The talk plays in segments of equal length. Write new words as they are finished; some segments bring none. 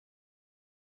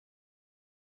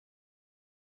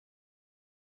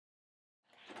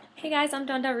Hey guys, I'm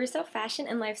Dawn Del Russo, fashion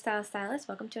and lifestyle stylist.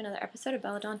 Welcome to another episode of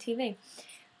Bella Dawn TV.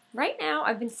 Right now,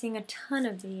 I've been seeing a ton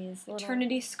of these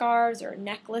eternity scarves or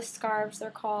necklace scarves,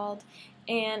 they're called,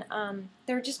 and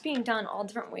they're just being done all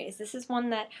different ways. This is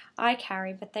one that I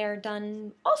carry, but they're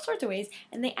done all sorts of ways,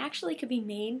 and they actually could be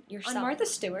made yourself. On Martha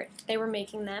Stewart, they were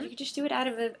making them. You could just do it out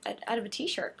of a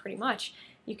t-shirt, pretty much.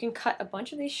 You can cut a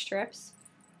bunch of these strips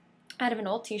out of an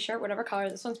old t-shirt, whatever color.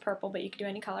 This one's purple, but you could do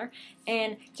any color,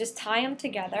 and just tie them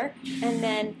together and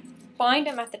then bind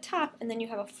them at the top, and then you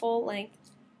have a full-length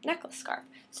necklace scarf.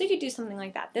 So you could do something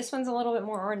like that. This one's a little bit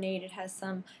more ornate. It has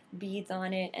some beads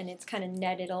on it, and it's kind of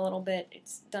netted a little bit.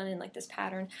 It's done in like this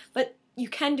pattern, but you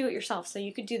can do it yourself. So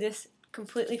you could do this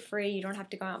completely free. You don't have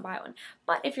to go out and buy one.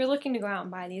 But if you're looking to go out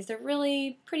and buy these, they're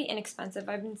really pretty inexpensive.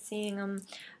 I've been seeing them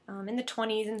in the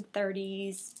 20s and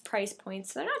 30s price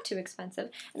points, so they're not too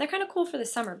expensive. And they're kind of cool for the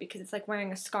summer because it's like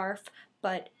wearing a scarf,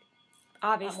 but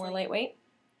obviously more lightweight.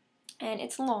 And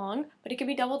it's long, but it could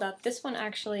be doubled up. This one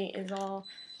actually is all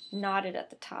knotted at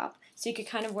the top, so you could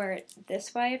kind of wear it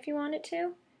this way if you wanted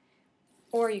to,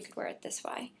 or you could wear it this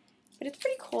way. But it's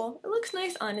pretty cool. It looks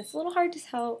nice on. It's a little hard to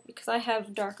tell because I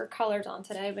have darker colors on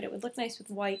today, but it would look nice with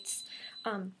whites.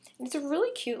 And it's a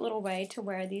really cute little way to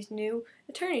wear these new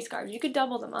eternity scarves. You could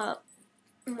double them up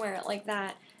and wear it like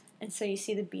that, and so you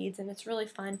see the beads, and it's really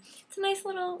fun. It's a nice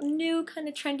little new kind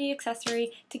of trendy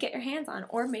accessory to get your hands on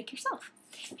or make yourself.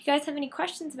 If you guys have any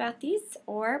questions about these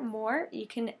or more, you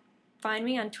can find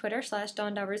me on Twitter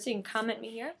 /Dawn Del Russo. You can comment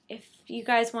me here. If you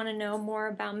guys want to know more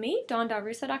about me,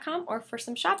 DawnDelRusso.com, or for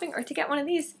some shopping or to get one of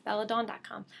these, BellaDawn.com.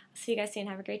 I'll see you guys soon.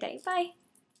 Have a great day. Bye.